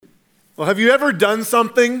Well, have you ever done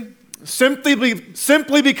something simply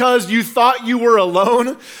because you thought you were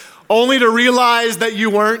alone, only to realize that you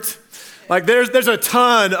weren't? Like there's a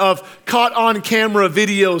ton of caught on camera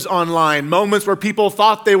videos online, moments where people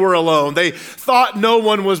thought they were alone. They thought no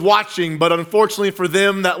one was watching, but unfortunately for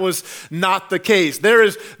them, that was not the case. There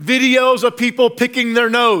is videos of people picking their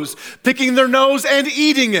nose and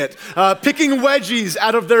eating it, picking wedgies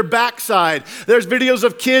out of their backside. There's videos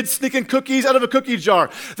of kids sneaking cookies out of a cookie jar.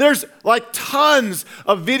 There's like tons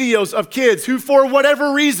of videos of kids who, for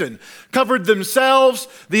whatever reason, covered themselves,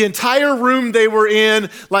 the entire room they were in,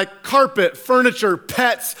 like carpet, furniture,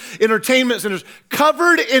 pets, entertainment centers,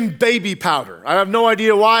 covered in baby powder. I have no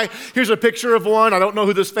idea why. Here's a picture of one. I don't know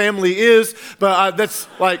who this family is, but that's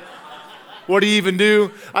like, what do you even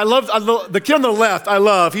do? I love the kid on the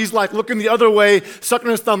left. He's like looking the other way, sucking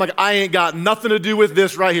his thumb like, I ain't got nothing to do with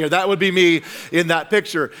this right here. That would be me in that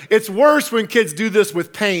picture. It's worse when kids do this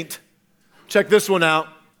with paint. Check this one out.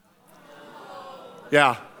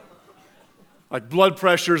 Yeah. Like blood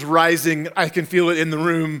pressure's rising. I can feel it in the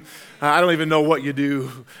room. I don't even know what you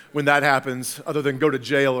do when that happens other than go to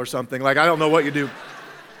jail or something. Like, I don't know what you do.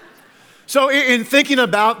 So in thinking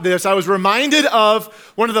about this, I was reminded of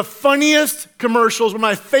one of the funniest commercials, one of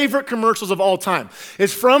my favorite commercials of all time.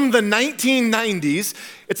 It's from the 1990s.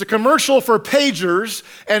 It's a commercial for pagers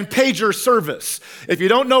and pager service. If you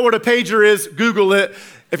don't know what a pager is, Google it.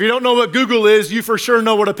 If you don't know what Google is, you for sure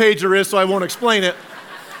know what a pager is, so I won't explain it.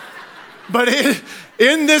 But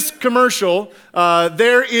in this commercial,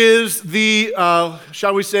 there is the,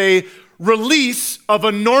 shall we say, release of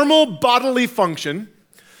a normal bodily function,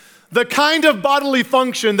 the kind of bodily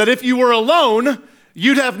function that if you were alone,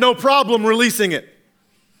 you'd have no problem releasing it.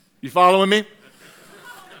 You following me?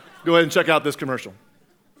 Go ahead and check out this commercial.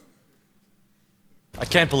 I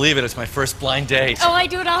can't believe it. It's my first blind date. Oh, I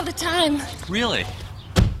do it all the time. Really?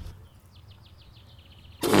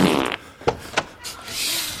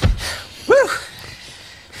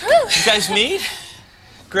 You guys meet?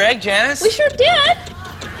 Greg, Janice? We sure did.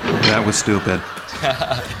 That was stupid.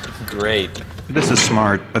 Great. This is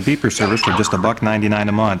Smart, a beeper service for just $1.99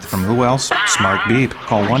 a month. From who else? Smart Beep.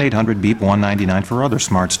 Call 1-800-BEEP-199 for other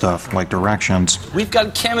smart stuff, like directions. We've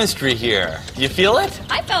got chemistry here. You feel it?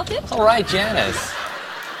 I felt it. All right, Janice.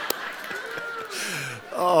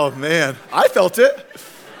 Oh, man. I felt it.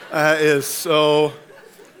 That is so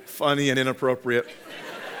funny and inappropriate.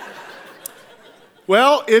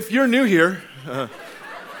 Well, if you're new here,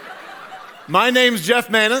 my name's Jeff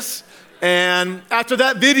Manis, and after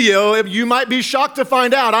that video, you might be shocked to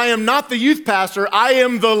find out I am not the youth pastor, I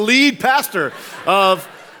am the lead pastor of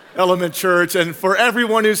Element Church. And for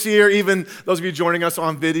everyone who's here, even those of you joining us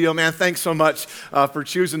on video, man, thanks so much for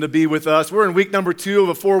choosing to be with us. We're in week number 2 of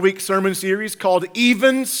a 4-week sermon series called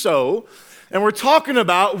Even So, and we're talking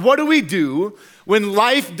about what do we do when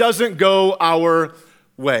life doesn't go our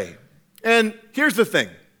way. And here's the thing.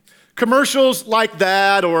 Commercials like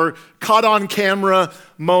that or caught on camera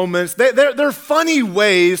moments, they're funny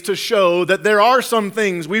ways to show that there are some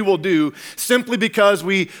things we will do simply because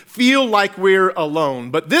we feel like we're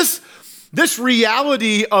alone. But this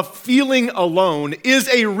reality of feeling alone is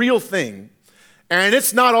a real thing, and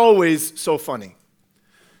it's not always so funny.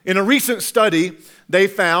 In a recent study, they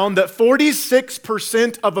found that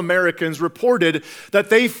 46% of Americans reported that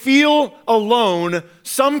they feel alone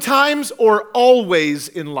sometimes or always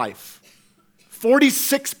in life.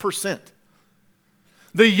 46%.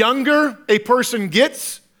 The younger a person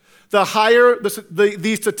gets, the higher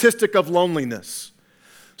the statistic of loneliness.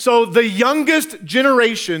 So the youngest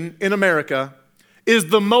generation in America is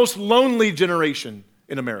the most lonely generation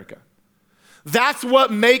in America. That's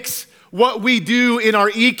what makes what we do in our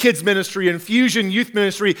eKids ministry and Fusion Youth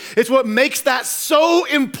Ministry, it's what makes that so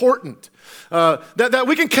important, that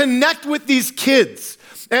we can connect with these kids.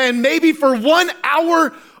 And maybe for 1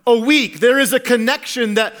 hour a week, there is a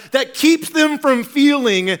connection that keeps them from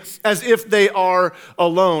feeling as if they are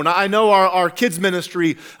alone. I know our kids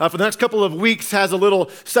ministry for the next couple of weeks has a little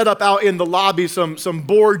setup out in the lobby, some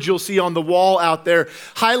boards you'll see on the wall out there,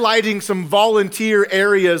 highlighting some volunteer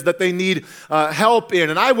areas that they need help in.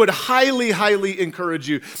 And I would highly, highly encourage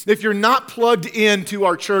you, if you're not plugged into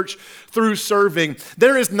our church through serving,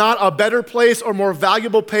 there is not a better place or more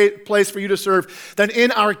valuable place for you to serve than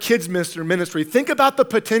in our kids ministry. Think about the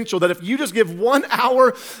potential that if you just give 1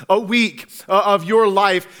 hour a week of your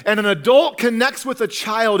life and an adult connects with a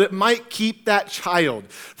child, it might keep that child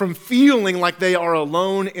from feeling like they are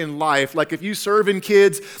alone in life. Like if you serve in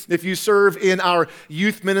kids, if you serve in our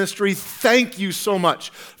youth ministry, thank you so much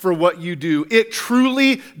for what you do. It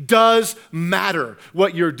truly does matter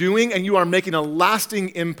what you're doing, and you are making a lasting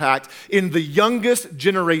impact in the youngest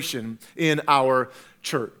generation in our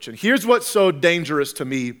church. And here's what's so dangerous to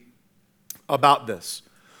me about this.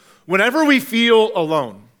 Whenever we feel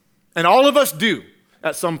alone, and all of us do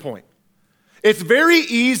at some point, it's very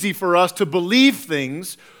easy for us to believe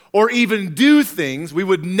things or even do things we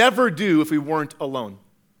would never do if we weren't alone.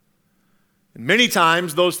 And many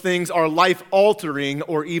times those things are life-altering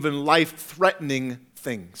or even life-threatening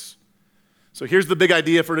things. So here's the big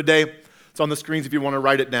idea for today. It's on the screens if you want to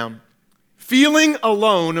write it down. Feeling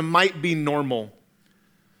alone might be normal,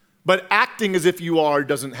 but acting as if you are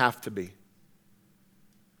doesn't have to be.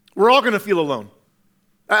 We're all going to feel alone.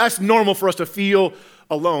 That's normal for us to feel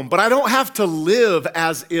alone, but I don't have to live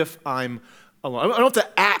as if I'm alone. I don't have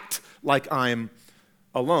to act like I'm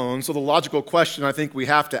alone. So the logical question I think we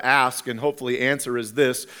have to ask and hopefully answer is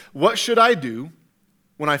this: what should I do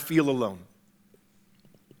when I feel alone?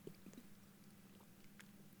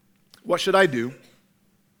 What should I do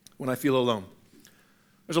when I feel alone?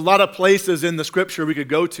 There's a lot of places in the scripture we could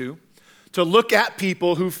go to look at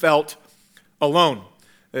people who felt alone.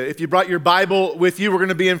 If you brought your Bible with you, we're going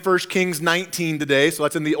to be in 1 Kings 19 today, so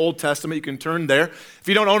that's in the Old Testament. You can turn there. If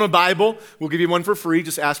you don't own a Bible, we'll give you one for free.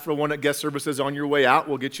 Just ask for one at guest services on your way out.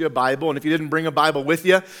 We'll get you a Bible. And if you didn't bring a Bible with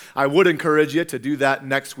you, I would encourage you to do that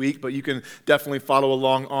next week, but you can definitely follow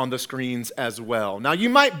along on the screens as well. Now, you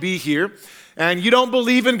might be here and you don't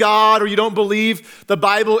believe in God, or you don't believe the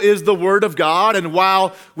Bible is the Word of God. And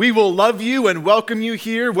while we will love you and welcome you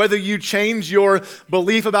here, whether you change your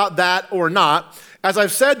belief about that or not, as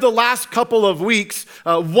I've said the last couple of weeks,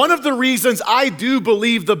 one of the reasons I do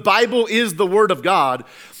believe the Bible is the Word of God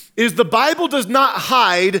is the Bible does not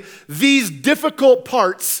hide these difficult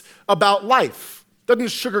parts about life. It doesn't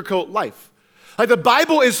sugarcoat life. Like the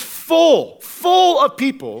Bible is full of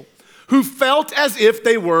people who felt as if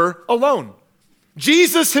they were alone.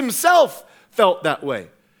 Jesus himself felt that way.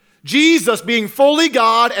 Jesus, being fully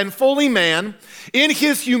God and fully man, in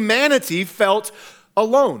his humanity felt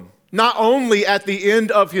alone. Not only at the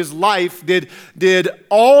end of his life did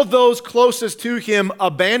all those closest to him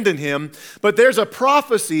abandon him, but there's a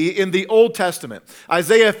prophecy in the Old Testament.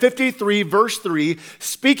 Isaiah 53, verse 3,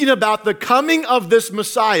 speaking about the coming of this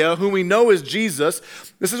Messiah, whom we know is Jesus.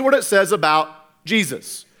 This is what it says about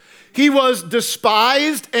Jesus. He was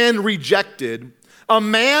despised and rejected, a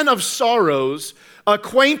man of sorrows,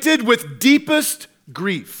 acquainted with deepest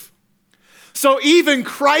grief. So even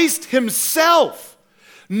Christ himself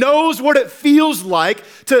knows what it feels like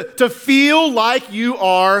to feel like you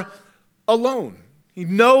are alone. He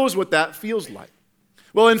knows what that feels like.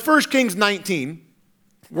 Well, in 1 Kings 19,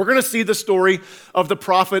 we're going to see the story of the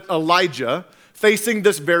prophet Elijah facing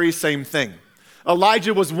this very same thing.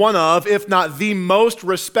 Elijah was one of, if not the most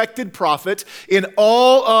respected prophet in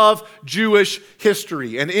all of Jewish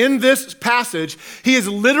history. And in this passage, he is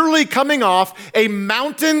literally coming off a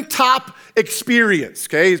mountaintop experience,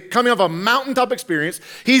 okay? He's coming off a mountaintop experience.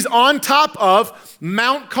 He's on top of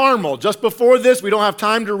Mount Carmel. Just before this, we don't have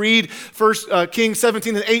time to read 1 Kings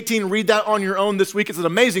 17 and 18. Read that on your own this week. It's an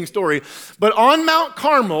amazing story. But on Mount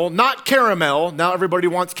Carmel, not caramel, now everybody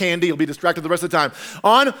wants candy. You'll be distracted the rest of the time.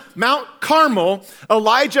 On Mount Carmel,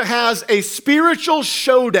 Elijah has a spiritual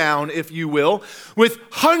showdown, if you will, with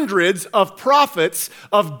hundreds of prophets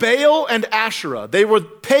of Baal and Asherah. They were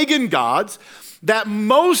pagan gods that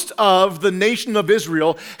most of the nation of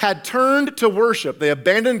Israel had turned to worship. They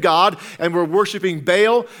abandoned God and were worshiping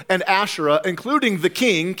Baal and Asherah, including the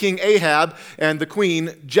king, King Ahab, and the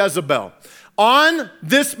queen, Jezebel. On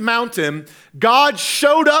this mountain, God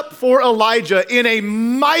showed up for Elijah in a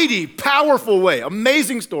mighty, powerful way.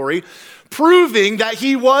 Amazing story, proving that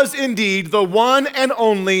he was indeed the one and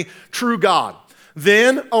only true God.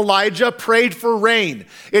 Then Elijah prayed for rain.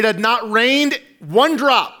 It had not rained one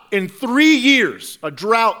drop in 3 years. A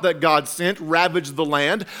drought that God sent ravaged the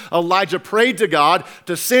land. Elijah prayed to God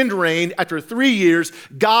to send rain. After 3 years,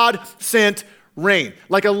 God sent rain.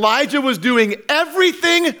 Like Elijah was doing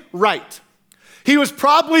everything right. He was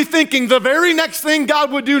probably thinking the very next thing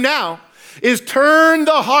God would do now is turn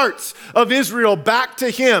the hearts of Israel back to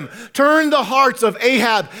him. Turn the hearts of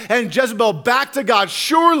Ahab and Jezebel back to God.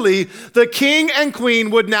 Surely the king and queen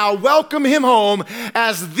would now welcome him home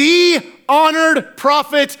as the honored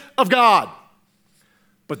prophet of God.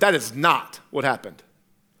 But that is not what happened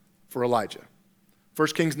for Elijah. 1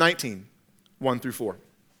 Kings 19, 1 through 4.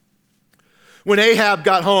 When Ahab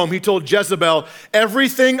got home, he told Jezebel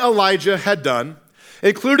everything Elijah had done,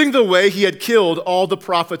 including the way he had killed all the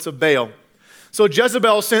prophets of Baal. So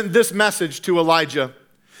Jezebel sent this message to Elijah: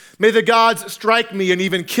 "May the gods strike me and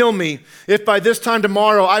even kill me if by this time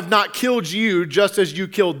tomorrow I've not killed you just as you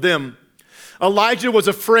killed them." Elijah was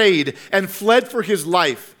afraid and fled for his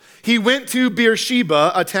life. he went to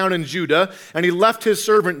Beersheba, a town in Judah, and he left his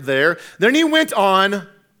servant there. Then he went on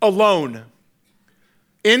alone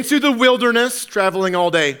into the wilderness, traveling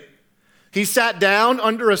all day. He sat down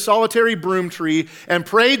under a solitary broom tree and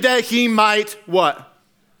prayed that he might, what?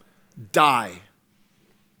 Die.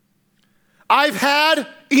 I've had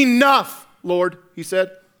enough, Lord, he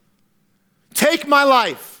said. Take my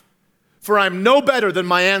life, for I'm no better than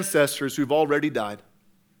my ancestors who've already died.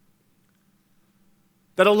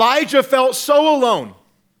 That Elijah felt so alone,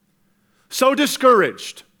 so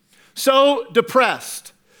discouraged, so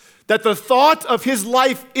depressed, that the thought of his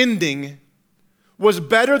life ending was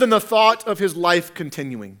better than the thought of his life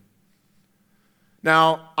continuing.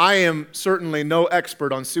 Now, I am certainly no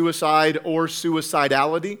expert on suicide or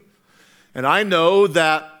suicidality, and I know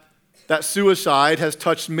that suicide has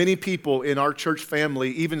touched many people in our church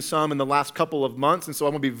family, even some in the last couple of months, and so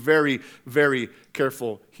I'm going to be very, very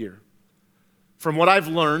careful here. From what I've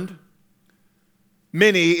learned,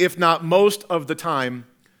 many, if not most of the time,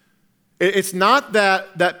 it's not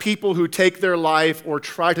that people who take their life or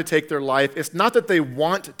try to take their life, it's not that they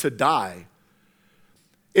want to die.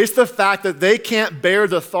 It's the fact that they can't bear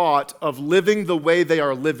the thought of living the way they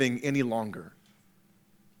are living any longer.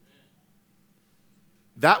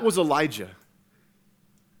 That was Elijah.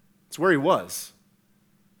 It's where he was.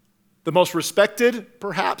 The most respected,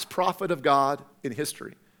 perhaps, prophet of God in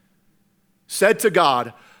history said to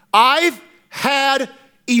God, I've had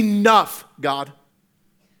enough, God.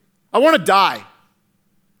 I want to die.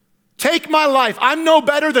 Take my life. I'm no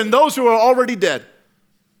better than those who are already dead.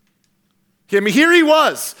 I mean, here he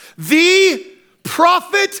was, the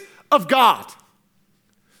prophet of God.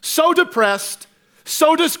 So depressed,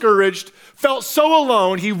 so discouraged, felt so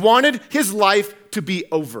alone, he wanted his life to be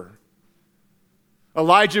over.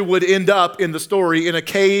 Elijah would end up in the story in a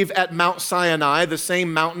cave at Mount Sinai, the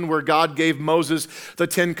same mountain where God gave Moses the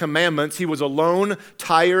 10 Commandments. He was alone,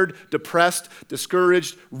 tired, depressed,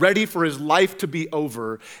 discouraged, ready for his life to be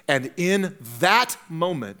over. And in that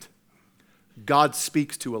moment, God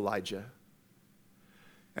speaks to Elijah.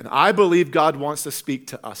 And I believe God wants to speak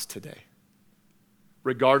to us today,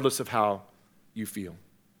 regardless of how you feel.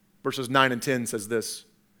 Verses 9 and 10 says this,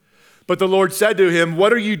 but the Lord said to him,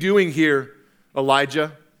 what are you doing here,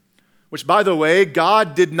 Elijah? Which, by the way,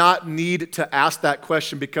 God did not need to ask that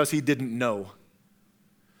question because he didn't know.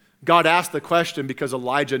 God asked the question because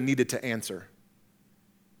Elijah needed to answer.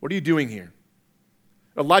 What are you doing here?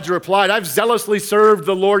 Elijah replied, I've zealously served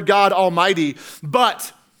the Lord God Almighty,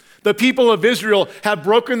 but the people of Israel have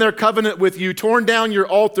broken their covenant with you, torn down your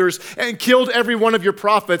altars, and killed every one of your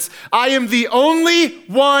prophets. I am the only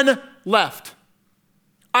one left.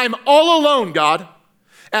 I'm all alone, God.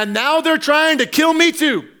 And now they're trying to kill me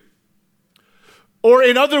too. Or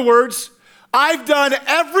in other words, I've done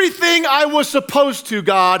everything I was supposed to,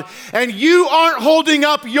 God, and you aren't holding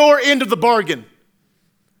up your end of the bargain.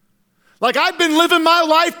 Like, I've been living my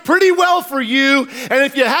life pretty well for you, and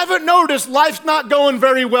if you haven't noticed, life's not going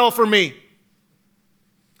very well for me.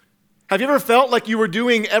 Have you ever felt like you were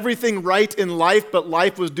doing everything right in life, but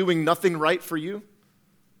life was doing nothing right for you?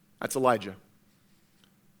 That's Elijah.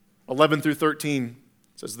 11 through 13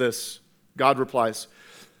 says this. God replies,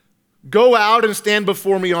 go out and stand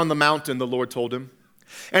before me on the mountain, the Lord told him.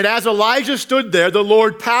 And as Elijah stood there, the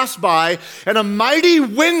Lord passed by, and a mighty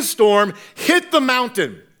windstorm hit the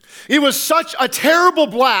mountain. It was such a terrible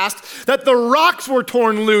blast that the rocks were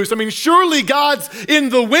torn loose. I mean, surely God's in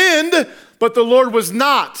the wind, but the Lord was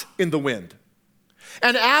not in the wind.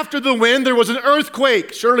 And after the wind, there was an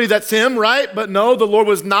earthquake. Surely that's him, right? But no, the Lord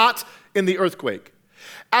was not in the earthquake.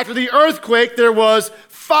 After the earthquake, there was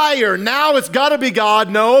fire. Now it's got to be God.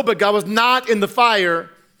 No, but God was not in the fire.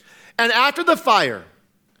 And after the fire,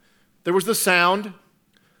 there was the sound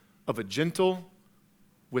of a gentle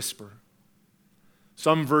whisper.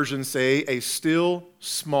 Some versions say a still,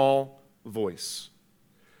 small voice.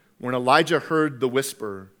 When Elijah heard the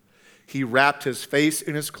whisper, he wrapped his face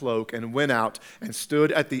in his cloak and went out and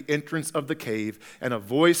stood at the entrance of the cave, and a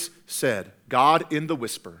voice said, God in the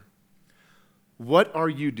whisper, what are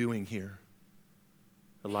you doing here,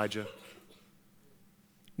 Elijah?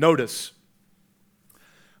 Notice,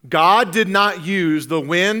 God did not use the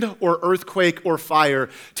wind or earthquake or fire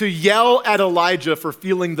to yell at Elijah for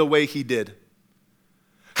feeling the way he did.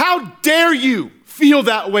 How dare you feel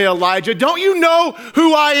that way, Elijah? Don't you know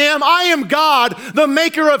who I am? I am God, the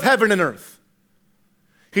maker of heaven and earth.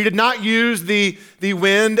 He did not use the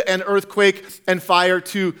wind and earthquake and fire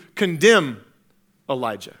to condemn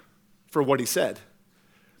Elijah for what he said.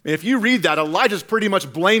 I mean, if you read that, Elijah's pretty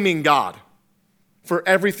much blaming God for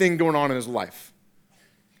everything going on in his life.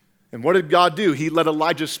 And what did God do? He let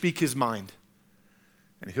Elijah speak his mind.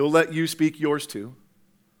 and he'll let you speak yours too.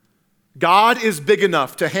 God is big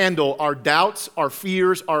enough to handle our doubts, our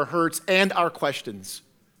fears, our hurts, and our questions.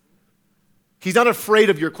 He's not afraid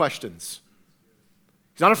of your questions.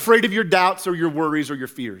 He's not afraid of your doubts or your worries or your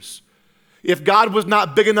fears. If God was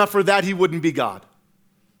not big enough for that, he wouldn't be God.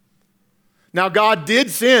 Now, God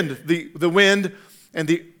did send the wind and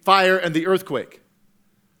the fire and the earthquake,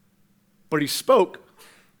 but he spoke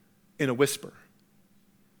in a whisper.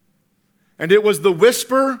 And it was the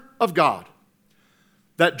whisper of God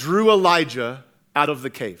that drew Elijah out of the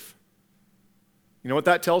cave. You know what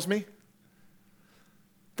that tells me?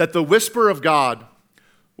 That the whisper of God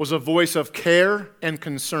was a voice of care and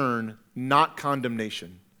concern, not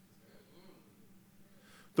condemnation.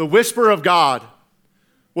 The whisper of God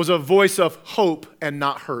was a voice of hope and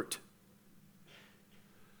not hurt.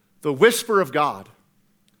 The whisper of God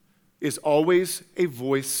is always a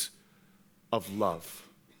voice of love.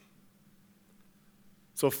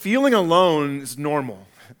 So feeling alone is normal,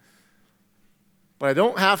 but I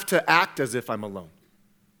don't have to act as if I'm alone.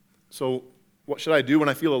 So what should I do when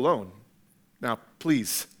I feel alone? Now,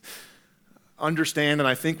 please understand, and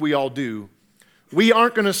I think we all do, we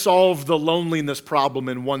aren't going to solve the loneliness problem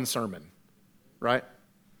in one sermon, right?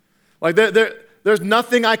 Like there's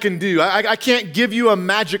nothing I can do. I can't give you a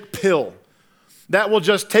magic pill that will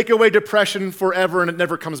just take away depression forever and it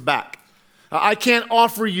never comes back. I can't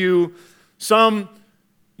offer you some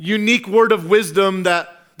unique word of wisdom that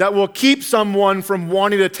will keep someone from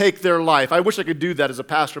wanting to take their life. I wish I could do that as a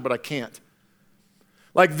pastor, but I can't.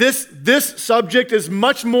 Like this subject is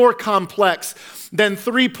much more complex than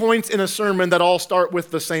 3 points in a sermon that all start with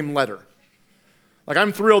the same letter. Like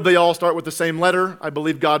I'm thrilled they all start with the same letter. I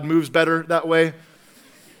believe God moves better that way.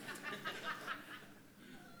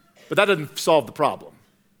 But that doesn't solve the problem.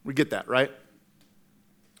 We get that, right?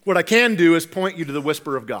 What I can do is point you to the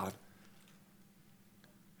whisper of God.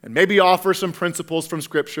 And maybe offer some principles from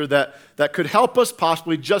Scripture that could help us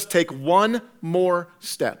possibly just take one more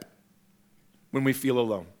step when we feel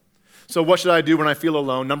alone. So what should I do when I feel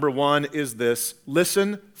alone? Number one is this: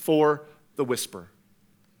 listen for the whisper.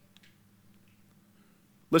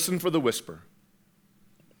 Listen for the whisper.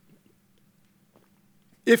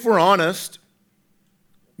 If we're honest,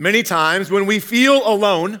 many times when we feel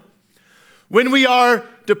alone, when we are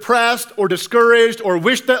depressed or discouraged or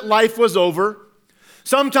wish that life was over,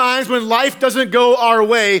 sometimes when life doesn't go our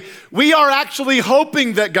way, we are actually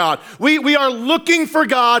hoping that God, we are looking for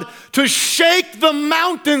God to shake the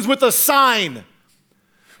mountains with a sign.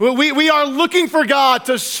 We are looking for God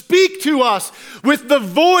to speak to us with the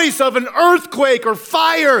voice of an earthquake or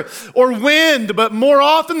fire or wind, but more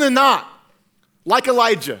often than not, like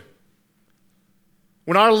Elijah,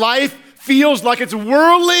 when our life feels like it's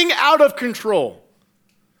whirling out of control,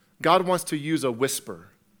 God wants to use a whisper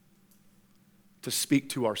to speak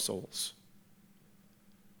to our souls.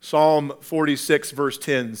 Psalm 46 verse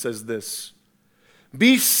 10 says this: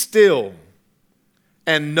 "Be still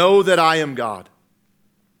and know that I am God."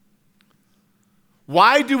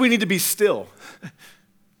 Why do we need to be still?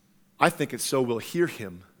 I think it's so we'll hear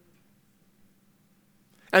him.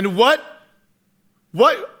 And what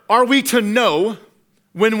are we to know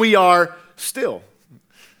when we are still?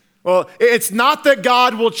 Well, it's not that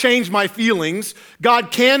God will change my feelings. God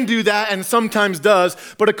can do that and sometimes does,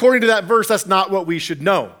 but according to that verse, that's not what we should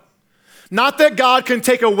know. Not that God can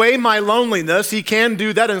take away my loneliness. He can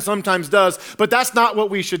do that and sometimes does, but that's not what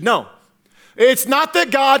we should know. It's not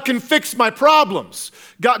that God can fix my problems.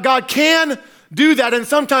 God can do that and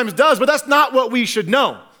sometimes does, but that's not what we should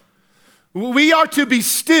know. We are to be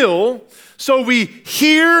still so we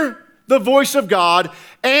hear the voice of God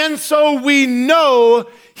and so we know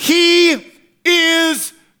He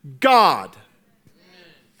is God.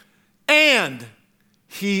 And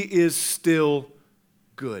He is still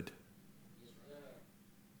good.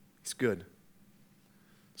 He's good.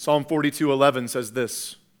 Psalm 42:11 says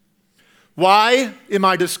this: "Why am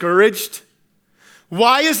I discouraged?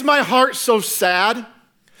 Why is my heart so sad?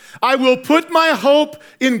 I will put my hope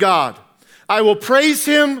in God. I will praise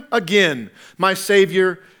Him again, my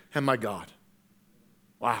Savior and my God."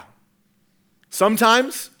 Wow.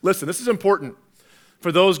 Sometimes, listen, this is important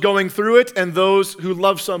for those going through it and those who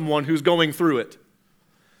love someone who's going through it.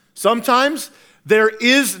 Sometimes there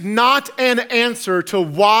is not an answer to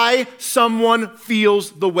why someone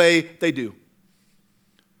feels the way they do.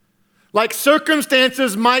 Like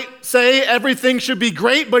circumstances might say everything should be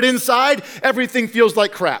great, but inside everything feels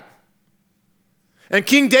like crap. And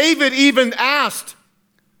King David even asked,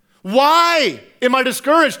 "Why am I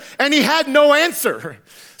discouraged?" And he had no answer.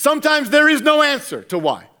 Sometimes there is no answer to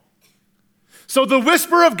why. So the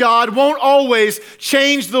whisper of God won't always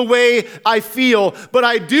change the way I feel, but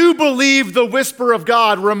I do believe the whisper of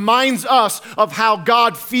God reminds us of how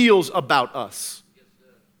God feels about us.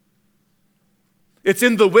 It's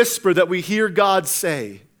in the whisper that we hear God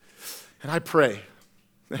say, and I pray.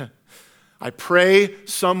 I pray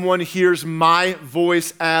someone hears my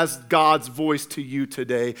voice as God's voice to you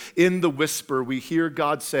today. In the whisper, we hear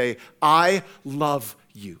God say, I love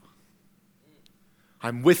you.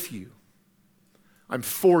 I'm with you. I'm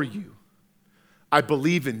for you. I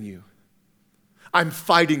believe in you. I'm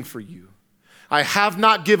fighting for you. I have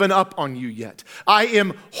not given up on you yet. I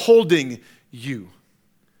am holding you.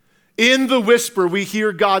 In the whisper, we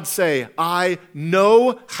hear God say, I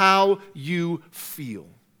know how you feel.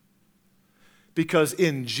 Because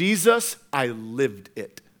in Jesus, I lived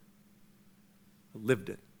it. I lived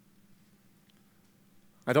it.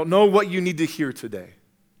 I don't know what you need to hear today,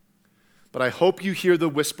 but I hope you hear the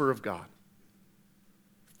whisper of God.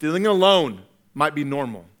 Feeling alone might be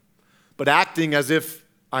normal, but acting as if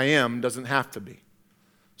I am doesn't have to be.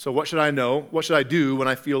 So what should I know? What should I do when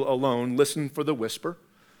I feel alone? Listen for the whisper.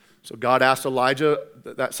 So God asked Elijah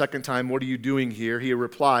that second time, what are you doing here? He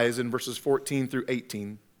replies in verses 14 through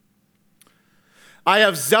 18. I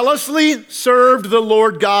have zealously served the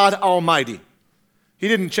Lord God Almighty. He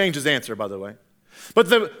didn't change his answer, by the way. But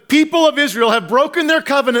the people of Israel have broken their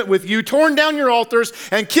covenant with you, torn down your altars,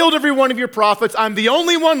 and killed every one of your prophets. I'm the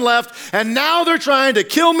only one left, and now they're trying to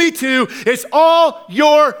kill me too. It's all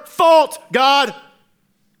your fault, God.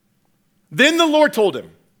 Then the Lord told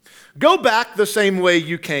him, go back the same way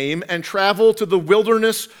you came and travel to the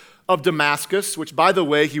wilderness of Damascus, which, by the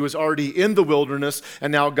way, he was already in the wilderness,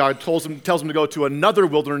 and now God tells him to go to another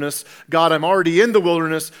wilderness. God, I'm already in the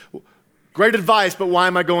wilderness. Great advice, but why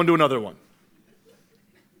am I going to another one?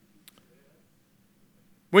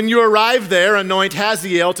 When you arrive there, anoint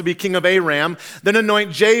Hazael to be king of Aram, then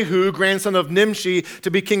anoint Jehu, grandson of Nimshi, to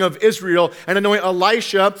be king of Israel, and anoint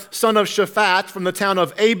Elisha, son of Shaphat, from the town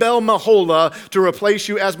of Abel Maholah, to replace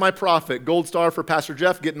you as my prophet. Gold star for Pastor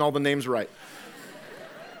Jeff, getting all the names right.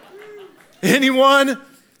 Anyone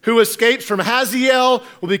who escapes from Hazael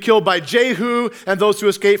will be killed by Jehu, and those who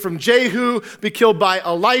escape from Jehu be killed by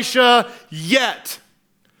Elisha, yet.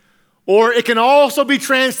 Or it can also be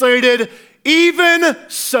translated, even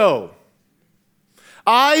so,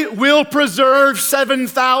 I will preserve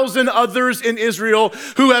 7,000 others in Israel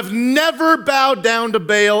who have never bowed down to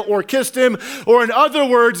Baal or kissed him. Or in other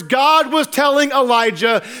words, God was telling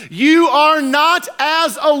Elijah, you are not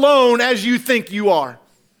as alone as you think you are.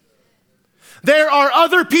 There are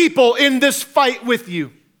other people in this fight with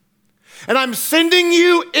you. And I'm sending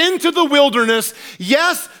you into the wilderness,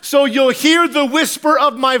 yes, so you'll hear the whisper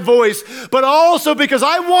of my voice, but also because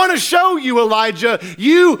I want to show you, Elijah,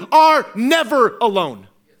 you are never alone.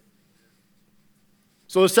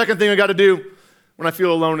 So the second thing I got to do when I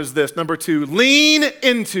feel alone is this. Number 2, lean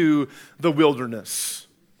into the wilderness.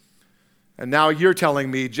 And now you're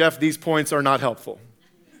telling me, Jeff, these points are not helpful.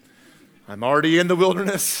 I'm already in the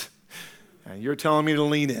wilderness, and you're telling me to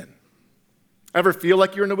lean in. Ever feel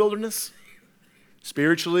like you're in the wilderness?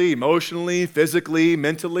 Spiritually, emotionally, physically,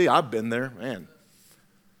 mentally? I've been there, man.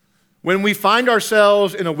 When we find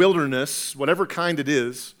ourselves in a wilderness, whatever kind it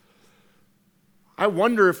is, I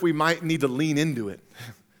wonder if we might need to lean into it.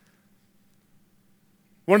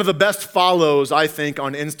 One of the best follows, I think,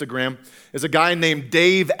 on Instagram is a guy named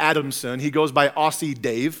Dave Adamson. He goes by Aussie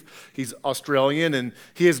Dave. He's Australian, and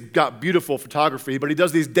he has got beautiful photography, but he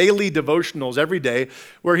does these daily devotionals every day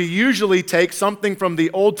where he usually takes something from the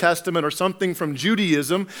Old Testament or something from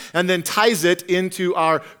Judaism and then ties it into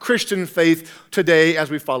our Christian faith today as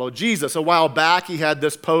we follow Jesus. A while back, he had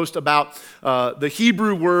this post about the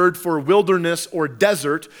Hebrew word for wilderness or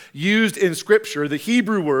desert used in Scripture. The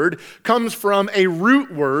Hebrew word comes from a root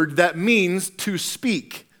word that means to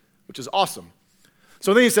speak, which is awesome.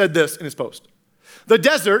 So then he said this in his post. The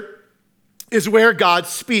desert is where God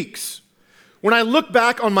speaks. When I look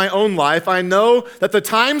back on my own life, I know that the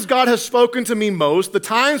times God has spoken to me most, the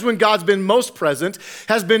times when God's been most present,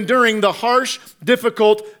 has been during the harsh,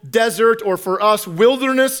 difficult desert, or for us,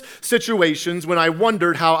 wilderness situations when I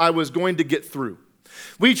wondered how I was going to get through.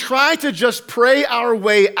 We try to just pray our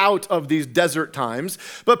way out of these desert times,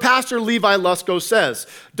 but Pastor Levi Lusko says,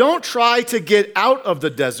 don't try to get out of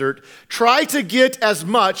the desert, try to get as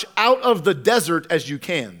much out of the desert as you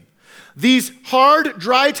can. These hard,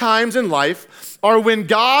 dry times in life are when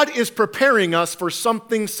God is preparing us for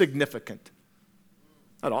something significant.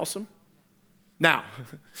 Isn't that awesome? Now,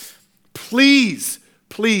 please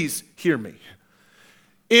hear me.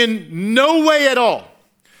 In no way at all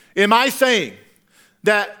am I saying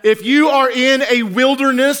that if you are in a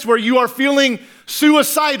wilderness where you are feeling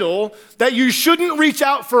suicidal, that you shouldn't reach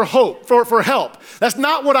out for help. That's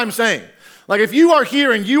not what I'm saying. Like if you are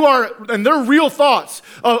here and they're real thoughts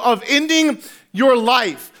of ending your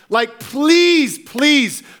life, like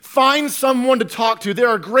please find someone to talk to. There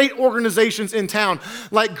are great organizations in town,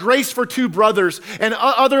 like Grace for Two Brothers and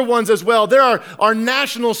other ones as well. There are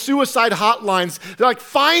national suicide hotlines. They're like,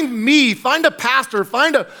 find me, find a pastor,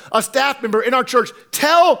 find a staff member in our church.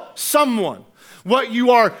 Tell someone what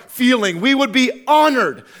you are feeling. We would be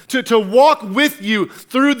honored to walk with you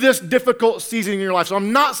through this difficult season in your life. So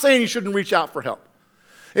I'm not saying you shouldn't reach out for help.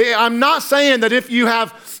 I'm not saying that if you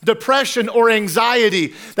have depression or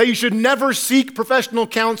anxiety, that you should never seek professional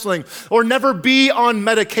counseling or never be on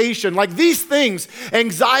medication. Like these things,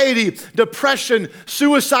 anxiety, depression,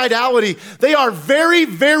 suicidality, they are very,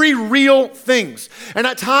 very real things. And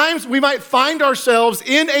at times we might find ourselves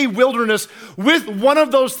in a wilderness with one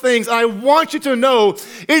of those things. I want you to know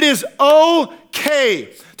it is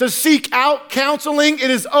okay to seek out counseling. It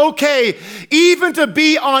is okay even to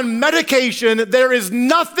be on medication. There is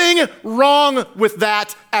nothing wrong with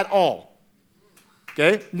that at all.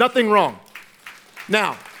 Okay? Nothing wrong.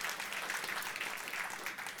 Now,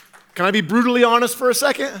 can I be brutally honest for a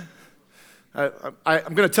second?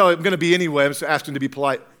 I'm going to be anyway. I'm just asking to be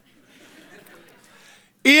polite.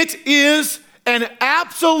 It is an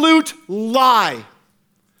absolute lie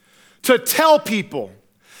to tell people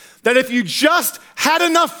that if you just had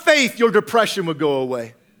enough faith, your depression would go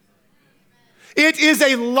away. It is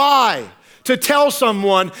a lie to tell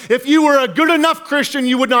someone if you were a good enough Christian,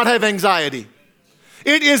 you would not have anxiety.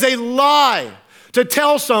 It is a lie to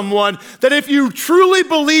tell someone that if you truly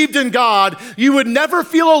believed in God, you would never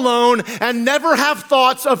feel alone and never have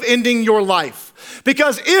thoughts of ending your life.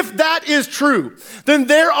 Because if that is true, then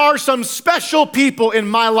there are some special people in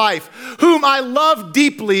my life whom I love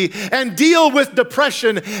deeply and deal with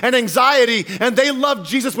depression and anxiety, and they love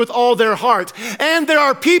Jesus with all their heart. And there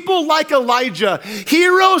are people like Elijah,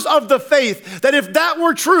 heroes of the faith, that if that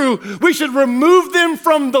were true, we should remove them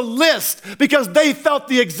from the list because they felt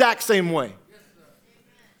the exact same way.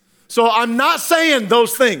 So I'm not saying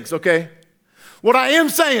those things, okay? What I am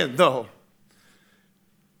saying, though,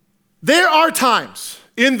 there are times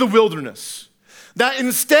in the wilderness that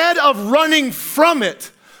instead of running from it,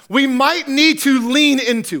 we might need to lean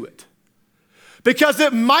into it. Because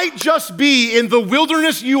it might just be in the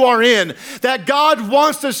wilderness you are in that God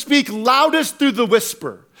wants to speak loudest through the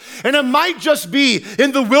whisper. And it might just be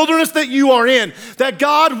in the wilderness that you are in that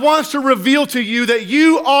God wants to reveal to you that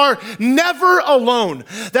you are never alone.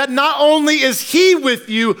 That not only is He with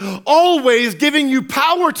you, always giving you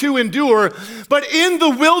power to endure, but in the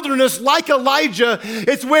wilderness, like Elijah,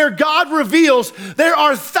 it's where God reveals there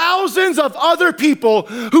are thousands of other people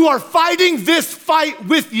who are fighting this fight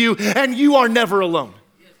with you, and you are never alone.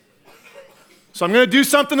 So I'm going to do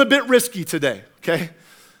something a bit risky today, okay?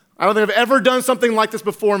 I don't think I've ever done something like this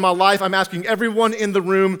before in my life. I'm asking everyone in the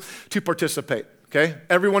room to participate, okay?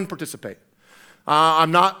 Everyone participate.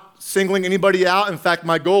 I'm not singling anybody out. In fact,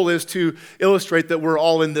 my goal is to illustrate that we're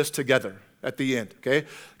all in this together at the end, okay?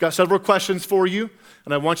 Got several questions for you,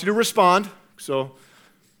 and I want you to respond. So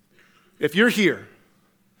if you're here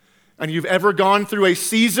and you've ever gone through a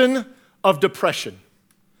season of depression,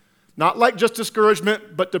 not like just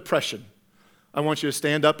discouragement, but depression, I want you to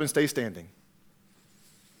stand up and stay standing.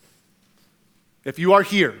 If you are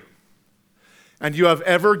here and you have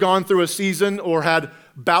ever gone through a season or had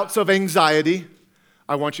bouts of anxiety,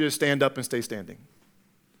 I want you to stand up and stay standing.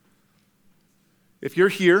 If you're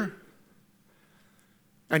here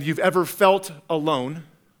and you've ever felt alone,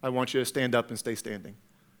 I want you to stand up and stay standing.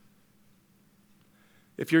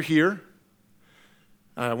 If you're here,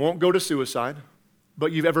 and I won't go to suicide,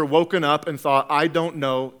 but you've ever woken up and thought, I don't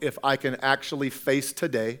know if I can actually face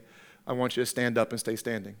today, I want you to stand up and stay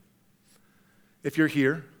standing. If you're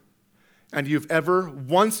here and you've ever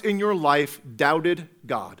once in your life doubted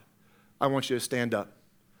God, I want you to stand up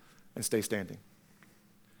and stay standing.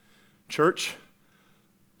 Church,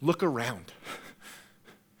 look around.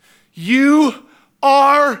 You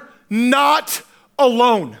are not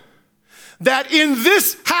alone. That in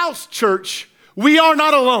this house, church, we are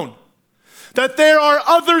not alone. That there are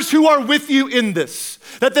others who are with you in this.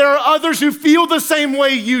 That there are others who feel the same way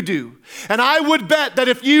you do. And I would bet that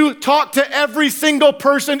if you talk to every single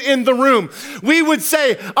person in the room, we would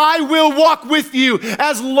say, I will walk with you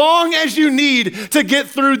as long as you need to get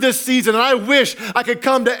through this season. And I wish I could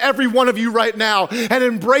come to every one of you right now and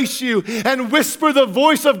embrace you and whisper the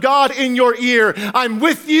voice of God in your ear. I'm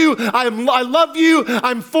with you, I love you,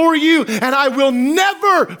 I'm for you, and I will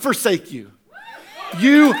never forsake you.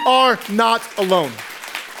 You are not alone.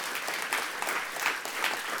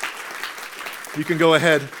 You can go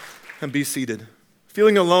ahead and be seated.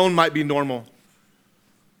 Feeling alone might be normal,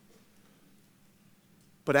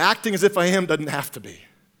 but acting as if I am doesn't have to be.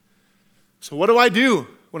 So what do I do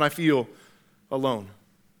when I feel alone?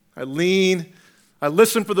 I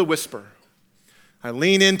listen for the whisper. I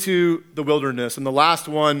lean into the wilderness. And the last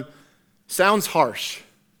one sounds harsh.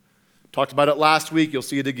 Talked about it last week. You'll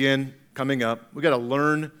see it again coming up. We got to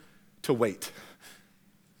learn to wait.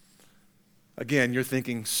 Again, you're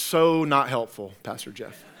thinking, so not helpful, Pastor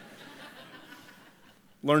Jeff.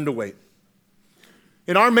 Learn to wait.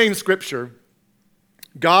 In our main scripture,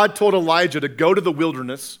 God told Elijah to go to the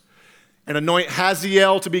wilderness and anoint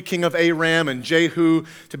Hazael to be king of Aram and Jehu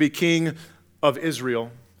to be king of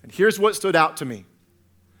Israel. And here's what stood out to me.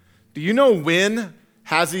 Do you know when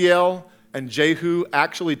Hazael and Jehu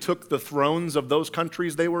actually took the thrones of those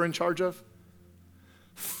countries they were in charge of?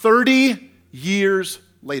 30 years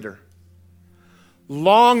later.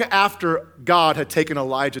 Long after God had taken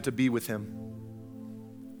Elijah to be with him.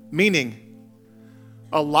 Meaning,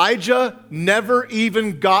 Elijah never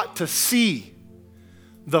even got to see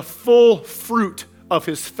the full fruit of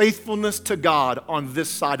his faithfulness to God on this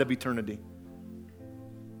side of eternity.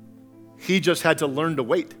 He just had to learn to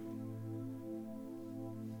wait.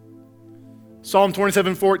 Psalm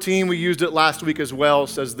 27:14, we used it last week as well,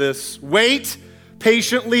 says this: wait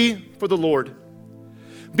patiently for the Lord.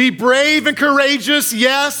 Be brave and courageous,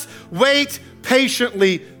 yes, wait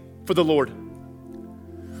patiently for the Lord.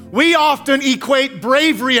 We often equate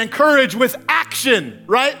bravery and courage with action,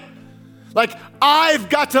 right? Like, I've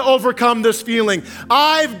got to overcome this feeling.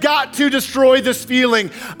 I've got to destroy this feeling.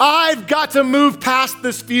 I've got to move past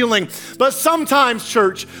this feeling. But sometimes,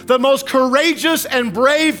 church, the most courageous and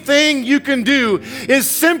brave thing you can do is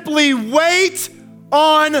simply wait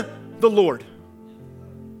on the Lord.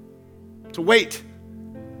 To wait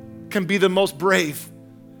can be the most brave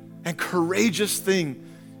and courageous thing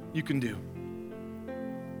you can do.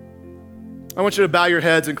 I want you to bow your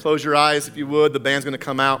heads and close your eyes, if you would. The band's going to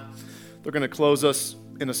come out. They're going to close us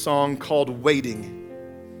in a song called Waiting.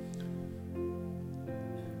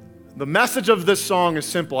 The message of this song is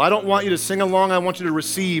simple. I don't want you to sing along. I want you to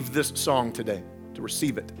receive this song today, to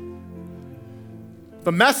receive it.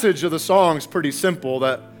 The message of the song is pretty simple,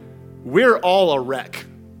 that we're all a wreck.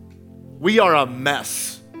 We are a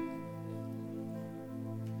mess.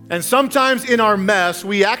 And sometimes in our mess,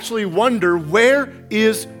 we actually wonder, where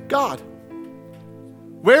is God?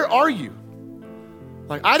 Where are you?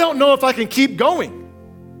 Like, I don't know if I can keep going.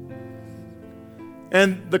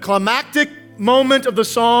 And the climactic moment of the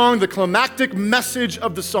song, the climactic message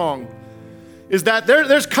of the song is that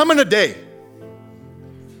there's coming a day.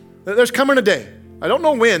 There's coming a day. I don't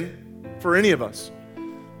know when for any of us,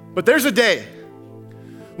 but there's a day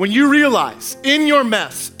when you realize in your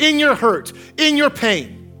mess, in your hurt, in your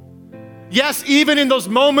pain, yes, even in those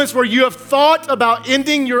moments where you have thought about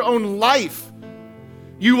ending your own life,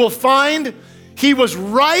 you will find He was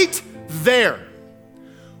right there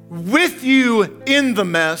with you in the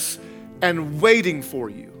mess and waiting for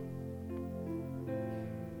you,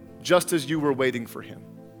 just as you were waiting for Him.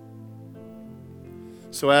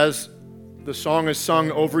 So as the song is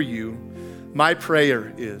sung over you, my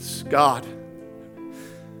prayer is, God,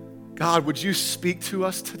 would you speak to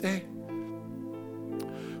us today?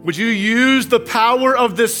 Would you use the power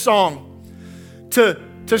of this song to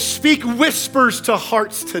speak whispers to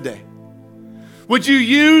hearts today? Would you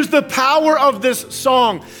use the power of this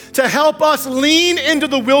song to help us lean into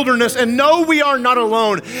the wilderness and know we are not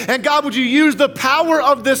alone? And God, would you use the power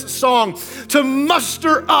of this song to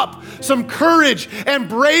muster up some courage and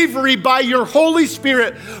bravery by your Holy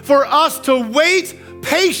Spirit for us to wait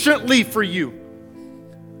patiently for you?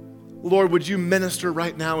 Lord, would you minister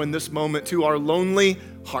right now in this moment to our lonely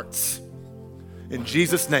hearts? In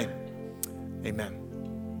Jesus' name, amen.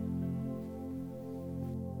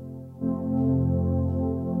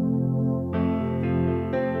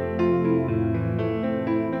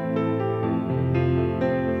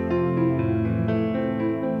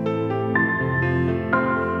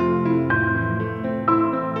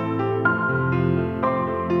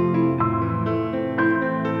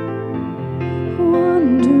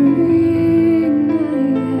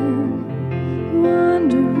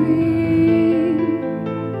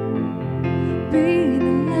 Be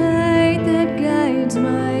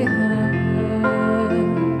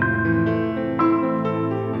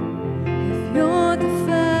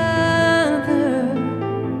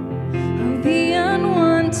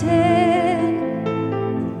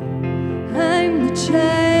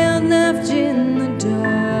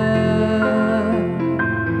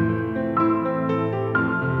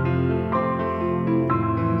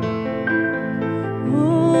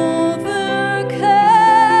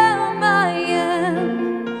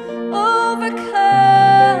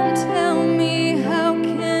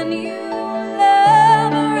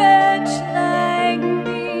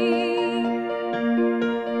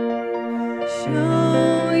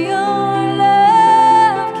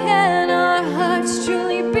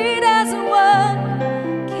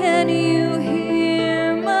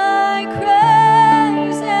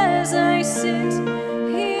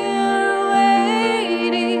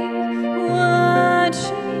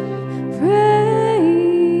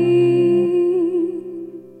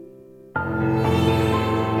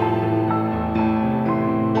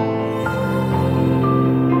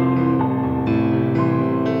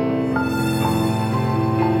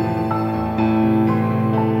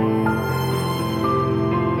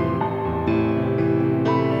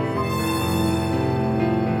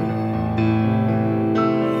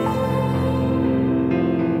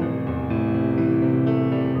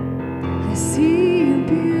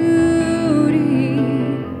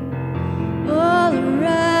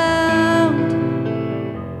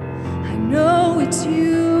it's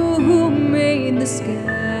you who made the sky.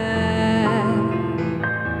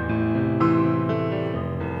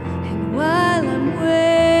 And while I'm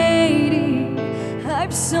waiting,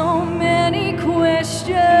 I've so many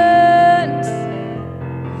questions.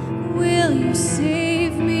 Will you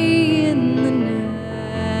save me in the night?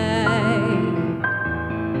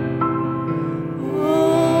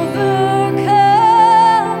 Overcome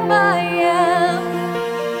I am,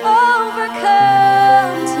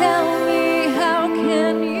 overcome. Tell me, how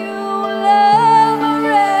can you love a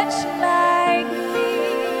wretch like me?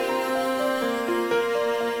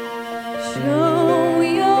 Show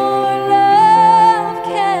your love.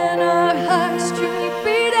 Can our hearts truly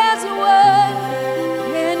beat as one?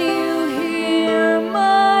 Can you hear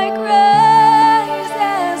my cries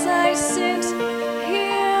as I sit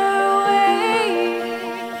here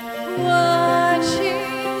waiting, watching,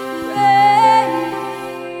 praying?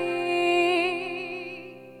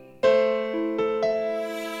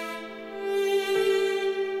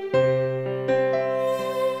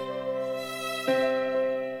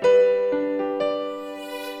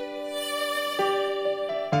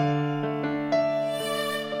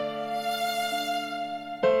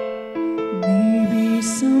 Maybe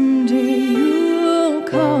someday you'll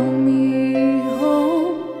call me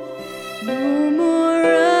home. No more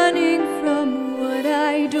running from what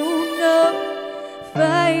I don't know,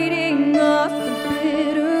 fighting off the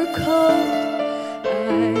bitter cold.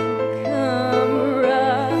 I'll come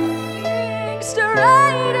running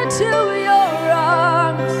straight into your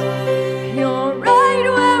arms. You're right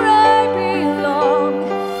where I belong.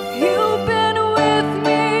 You've been with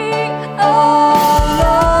me all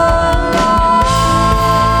along.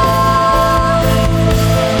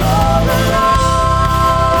 All along.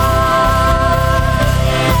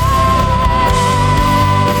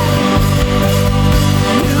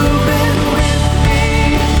 You've been with me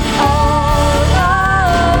all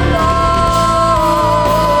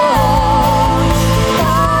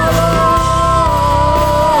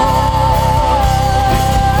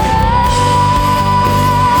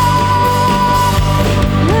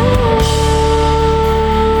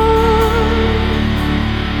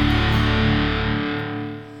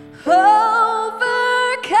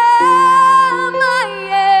Overcome I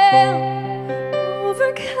am,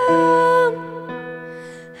 overcome.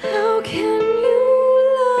 How can you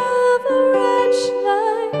love a wretch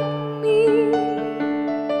like me?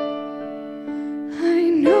 I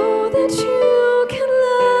know that you can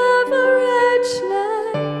love a wretch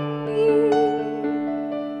like me.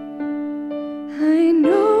 I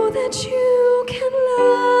know that you can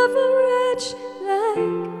love a wretch like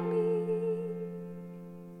me.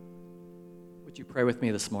 Would you pray with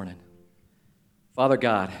me this morning? Father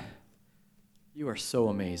God, you are so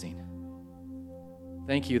amazing.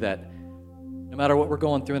 Thank you that no matter what we're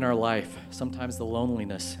going through in our life, sometimes the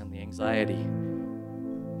loneliness and the anxiety,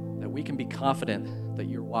 that we can be confident that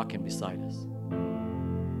you're walking beside us.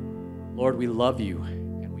 Lord, we love you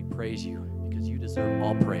and we praise you because you deserve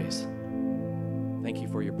all praise. Thank you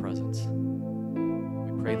for your presence.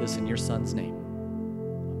 We pray this in your Son's name.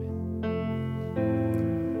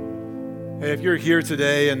 Amen. Hey, if you're here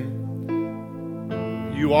today and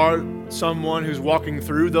you are someone who's walking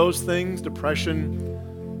through those things, depression,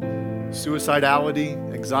 suicidality,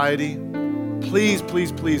 anxiety, please,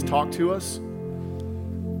 please, please talk to us.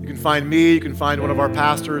 You can find me, you can find one of our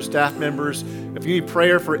pastors, staff members. If you need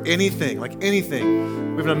prayer for anything, like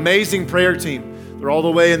anything, we have an amazing prayer team. They're all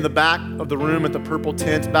the way in the back of the room at the purple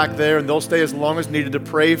tent back there, and they'll stay as long as needed to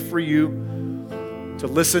pray for you, to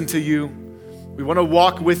listen to you. We want to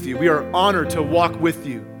walk with you. We are honored to walk with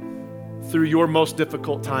you through your most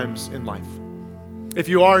difficult times in life. If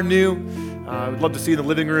you are new, I would love to see you in the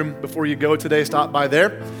living room before you go today. Stop by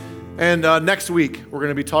there. And next week, we're going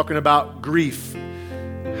to be talking about grief.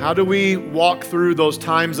 How do we walk through those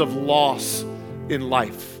times of loss in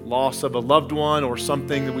life? Loss of a loved one or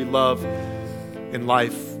something that we love in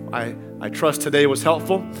life. I trust today was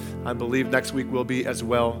helpful. I believe next week will be as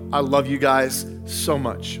well. I love you guys so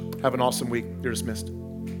much. Have an awesome week. You're dismissed.